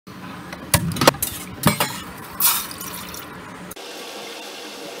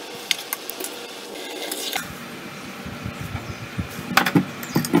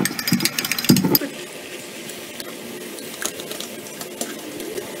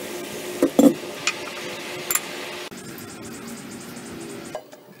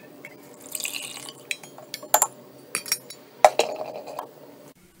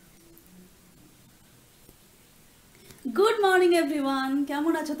Everyone,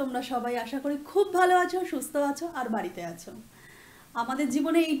 কেমন আছো তোমরা সবাই? আশা করি খুব ভালো আছো, সুস্থ আছো আর বাড়িতে আছো। আমাদের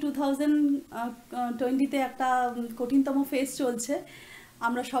জীবনে এই 2020-তে একটা কঠিনতম ফেজ চলছে।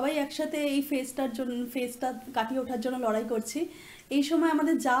 আমরা সবাই একসাথে এই ফেজটা কাটিয়ে ওঠার জন্য লড়াই করছি। এই সময়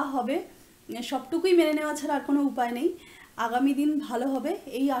আমাদের যা হবে সবটুকুই মেনে নেওয়া ছাড়া আর কোনো উপায় নেই। আগামী দিন ভালো হবে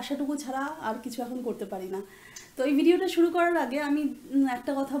এই আশাটুকু ছাড়া আর কিছু এখন করতে পারি না। তো এই ভিডিওটা শুরু করার আগে আমি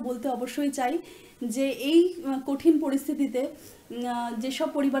একটা কথা বলতে অবশ্যই চাই যে এই কঠিন পরিস্থিতিতে যেসব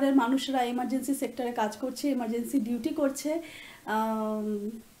পরিবারের মানুষরা এমার্জেন্সি সেক্টরে কাজ করছে, এমার্জেন্সি ডিউটি করছে,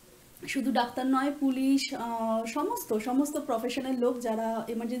 শুধু ডাক্তার নয়, পুলিশ, সমস্ত প্রফেশনাল লোক যারা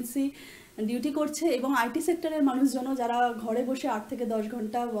এমার্জেন্সি ডিউটি করছে, এবং আইটি সেক্টরের মানুষজনও যারা ঘরে বসে 8 থেকে 10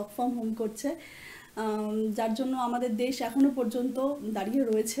 ঘন্টা ওয়ার্ক ফ্রম হোম করছে, যার জন্য আমাদের দেশ এখনো পর্যন্ত দাঁড়িয়ে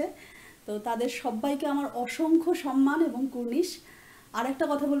রয়েছে। তো তাদের সবাইকে আমার অসংখ্য সম্মান এবং কুর্নিশ। আর একটা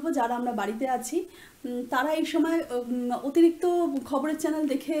কথা বলবো, যারা আমরা বাড়িতে আছি তারা এই সময় অতিরিক্ত খবরের চ্যানেল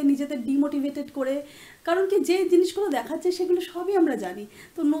দেখে নিজেদের ডিমোটিভেটেড করে, কারণ কি যে জিনিসগুলো দেখাচ্ছে সেগুলো সবই আমরা জানি,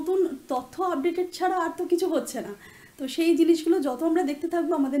 তো নতুন তথ্য আপডেটেড ছাড়া আর তো কিছু হচ্ছে না। তো সেই জিনিসগুলো যত আমরা দেখতে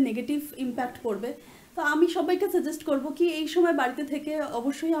থাকবো আমাদের নেগেটিভ ইম্প্যাক্ট পড়বে। তো আমি সবাইকে সাজেস্ট করব কি এই সময় বাড়িতে থেকে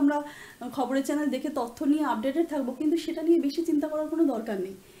অবশ্যই আমরা খবরের চ্যানেল দেখে তথ্য নিয়ে আপডেটেড থাকবো, কিন্তু সেটা নিয়ে বেশি চিন্তা করার কোনো দরকার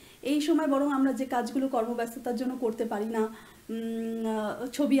নেই। এই সময় বরং আমরা যে কাজগুলো কর্মব্যস্ততার জন্য করতে পারি না,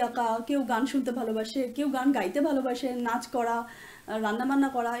 ছবি আঁকা, কেউ গান শুনতে ভালোবাসে, কেউ গান গাইতে ভালোবাসে, নাচ করা, রান্নাবান্না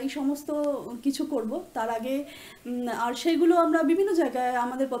করা, এই সমস্ত কিছু করব। তার আগে আর সেইগুলো আমরা বিভিন্ন জায়গায়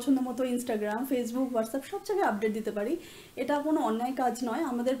আমাদের পছন্দ মতো ইনস্টাগ্রাম, ফেসবুক, হোয়াটসঅ্যাপ সব জায়গায় আপডেট দিতে পারি। এটা কোনো অন্যায় কাজ নয়।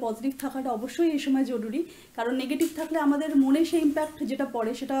 আমাদের পজিটিভ থাকাটা অবশ্যই এই সময় জরুরি, কারণ নেগেটিভ থাকলে আমাদের মনে সেই ইম্প্যাক্ট যেটা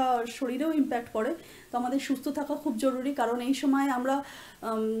পড়ে সেটা শরীরেও ইম্প্যাক্ট পড়ে। তো আমাদের সুস্থ থাকা খুব জরুরি, কারণ এই সময় আমরা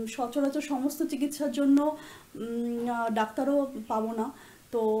সচরাচর সমস্ত চিকিৎসার জন্য ডাক্তারও পাবো না।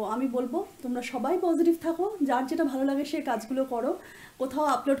 তো আমি বলবো তোমরা সবাই পজিটিভ থাকো, যার যেটা ভালো লাগে সে কাজগুলো করো। কোথাও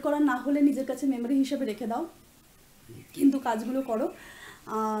আপলোড করা না হলে নিজের কাছে মেমোরি হিসেবে রেখে দাও, কিন্তু কাজগুলো করো।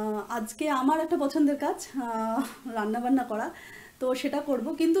 আজকে আমার একটা পছন্দের কাজ রান্নাবান্না করা, তো সেটা করব।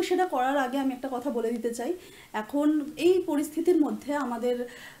 কিন্তু সেটা করার আগে আমি একটা কথা বলে দিতে চাই, এখন এই পরিস্থিতির মধ্যে আমাদের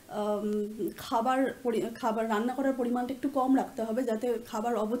খাবার রান্না করার পরিমাণটা একটু কম রাখতে হবে, যাতে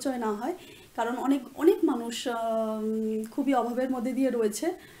খাবার অপচয় না হয়। কারণ অনেক মানুষ খুবই অভাবের মধ্যে দিয়ে রয়েছে।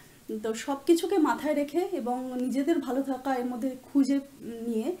 তো সব কিছুকে মাথায় রেখে এবং নিজেদের ভালো থাকা এর মধ্যে খুঁজে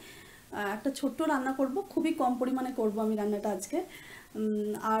নিয়ে একটা ছোট্ট রান্না করব, খুবই কম পরিমাণে করব আমি রান্নাটা আজকে।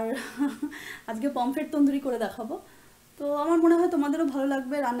 আর আজকে পমফ্রেট তন্দুরি করে দেখাবো। তো আমার মনে হয় তোমাদেরও ভালো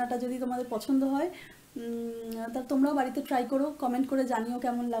লাগবে রান্নাটা। যদি তোমাদের পছন্দ হয় তা তোমরাও বাড়িতে ট্রাই করো, কমেন্ট করে জানিও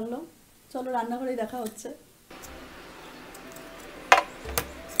কেমন লাগলো। চলো রান্নাঘরেই দেখা হচ্ছে।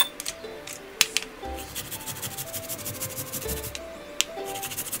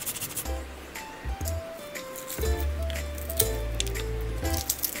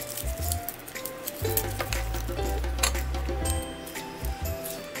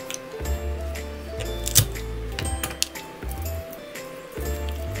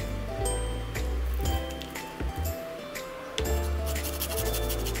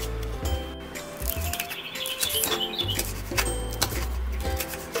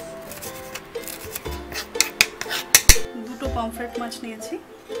 পমফ্রেট মাছ নিয়েছি।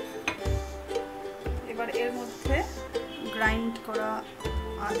 এবার এর মধ্যে গ্রাইন্ড করা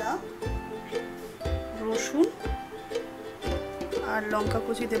আদা, রসুন আর লঙ্কা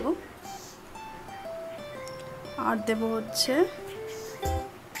কুচি দেব, আর দেব হচ্ছে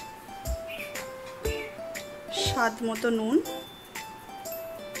স্বাদ মতো নুন,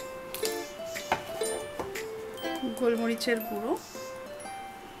 গোলমরিচের গুঁড়ো,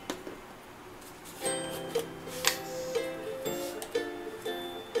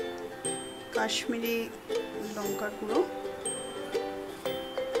 কাশ্মীরি লঙ্কার গুঁড়ো।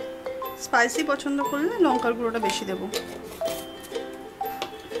 স্পাইসি পছন্দ করলে লঙ্কার গুঁড়োটা বেশি দেব।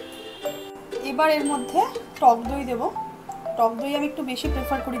 এবার এর মধ্যে টক দই দেব। টক দই আমি একটু বেশি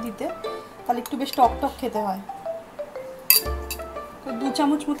প্রেফার করি দিতে, তাহলে একটু বেশ টক টক খেতে হয়। তো 2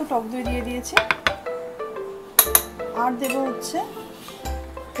 চামচ মতো টক দই দিয়ে দিয়েছি। আর দেব হচ্ছে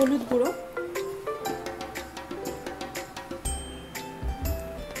হলুদ গুঁড়ো,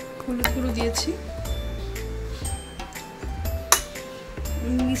 দিয়েছি।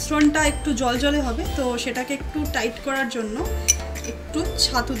 মিশ্রণটা একটু জলজলে হবে, তো সেটাকে একটু টাইট করার জন্য একটু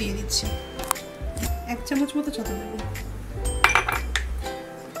ছাতু দিয়ে দিচ্ছি। 1 চামচ মতো ছাতু দেব।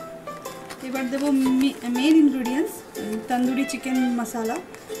 এবার দেব মেন ইনগ্রেডিয়েন্টস, তন্দুরি চিকেন মশলা,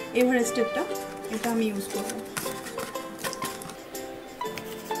 এভারেস্টেরটা, এটা আমি ইউজ করব।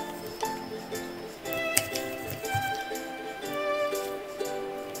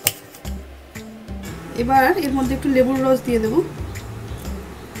 এবার এর মধ্যে একটু লেবুর রস দিয়ে দেব।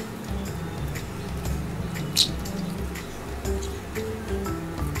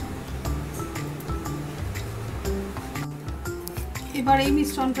 এবার এই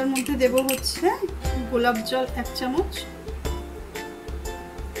মিশ্রণটার মধ্যে দেব হচ্ছে গোলাপ জল 1 চামচ,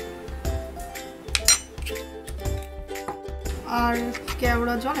 আর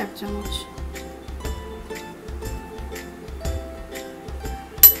কেওড়া জল 1 চামচ,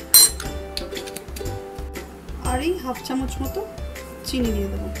 আর এই হাফ চামচ মতো চিনি দিয়ে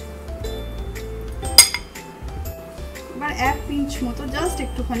দেবো। এবার 1 পিঞ্চ মতো জাস্ট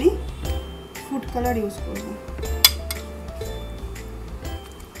একটুখানি ফুড কালার ইউজ করব।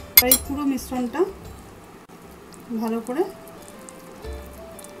 এই পুরো মিশ্রণটা ভালো করে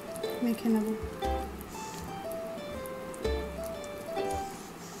মেখে নেব।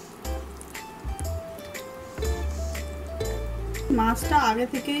 মাছটা আগে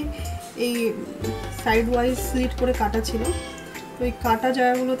থেকেই এই সাইড ওয়াইজ স্লিট করে কাটা ছিল, তো এই কাটা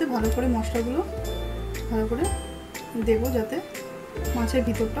জায়গাগুলোতে ভালো করে মশলাগুলো ভালো করে দেবো যাতে মাছের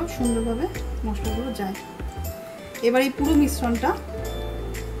ভিতরটাও সুন্দরভাবে মশলাগুলো যায়। এবার এই পুরো মিশ্রণটা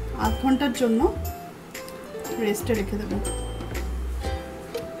আধ ঘন্টার জন্য রেস্টে রেখে দেবো।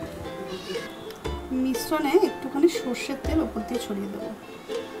 মিশ্রণে একটুখানি সর্ষের তেল ওপর দিয়ে ছড়িয়ে দেবো,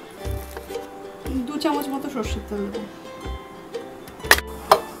 2 চামচ মতো সর্ষের তেল দেবো।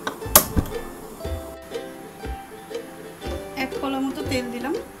 এক কলা মতো তেল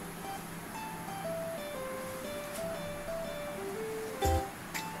দিলাম।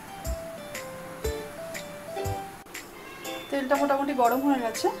 তেলটা মোটামুটি গরম হয়ে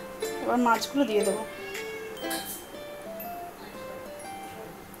গেছে, এবার মাছগুলো দিয়ে দেবো।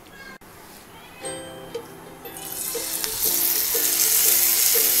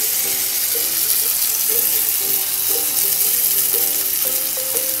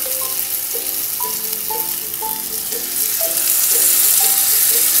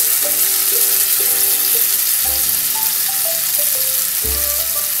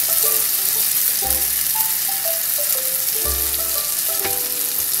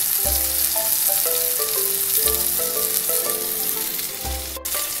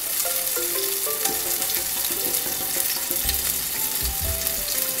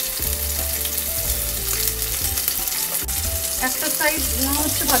 একটা সাইড মনে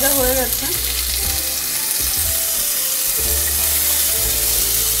হচ্ছে ভাজা হয়ে গেছে,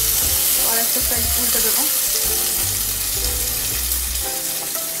 আর একটা সাইড উল্টে দেবো।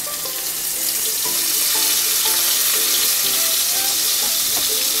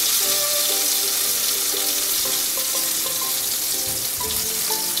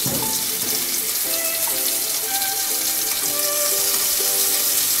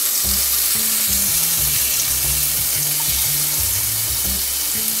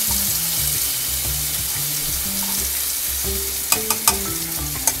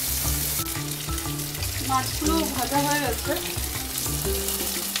 মাছগুলো ভাজা হয়ে গেছে,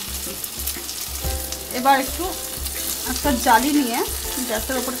 এবার একটু একটা জালি নিয়ে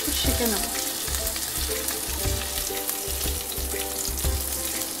গ্যাসের উপর একটু সেঁকে নেব।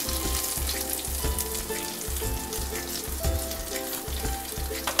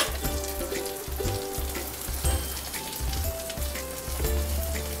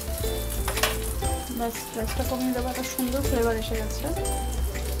 বাস গ্যাসটা কমিয়ে দেবো, একটা সুন্দর ফ্লেভার এসে গেছে।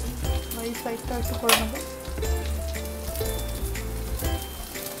 এই সাইডটা একটু করে নেবো।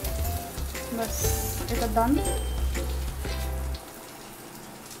 বাস এটা ডান।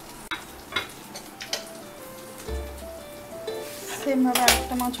 সেম ভাবে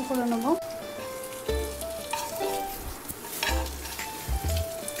আরেকটা মাছও করে নেবো।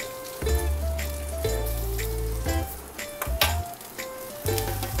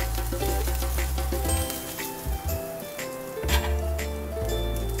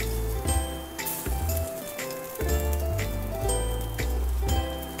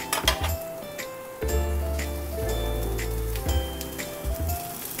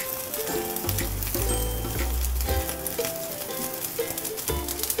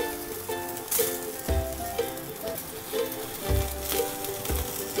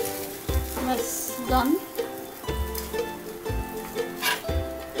 Done.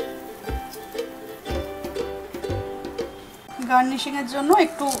 গার্নিশিং এর জন্য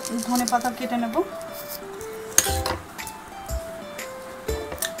একটু ধনেপাতা কেটে নেব।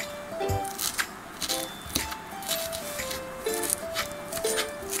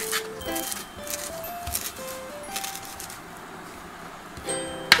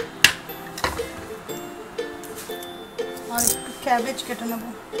 আর একটু ক্যাবেজ কেটে নেব।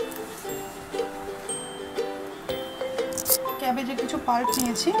 ক্যাবেজের কিছু পার্ট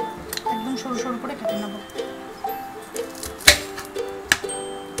নিয়েছি, একদম সরু সরু করে কেটে নেব।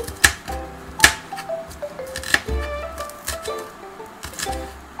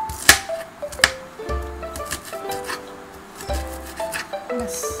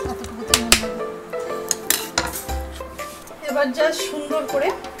 এবার জাস্ট সুন্দর করে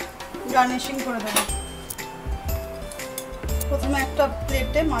গার্নিশিং করে দেবো। প্রথমে একটা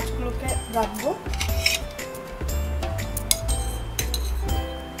প্লেটে মাছগুলোকে রাখবো।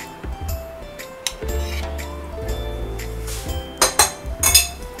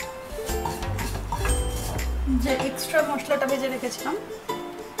 যে এক্সট্রা মশলাটা ভেজে রেখেছিলাম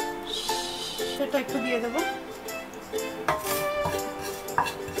সেটা একটু দিয়ে দেবো।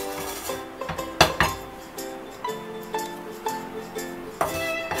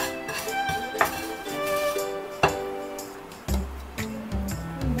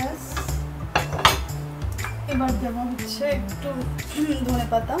 এবার দেবো হচ্ছে একটু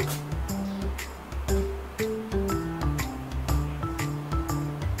ধনেপাতা,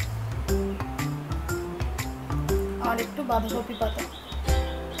 আর একটু বাঁধাকপি পাতা।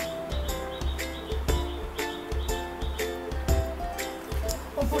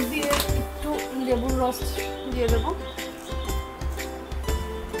 ওপর দিয়ে একটু লেবুর রস দিয়ে দেবো।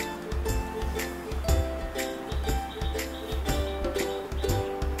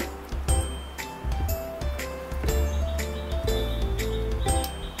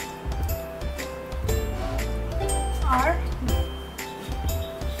 আর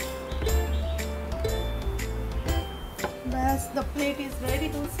ব্যাস, the plate is ready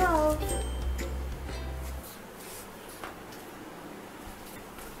to serve.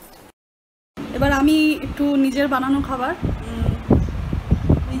 এবার আমি একটু নিজের বানানো খাবার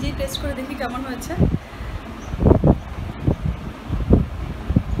নিজেই টেস্ট করে দেখি কেমন হয়েছে।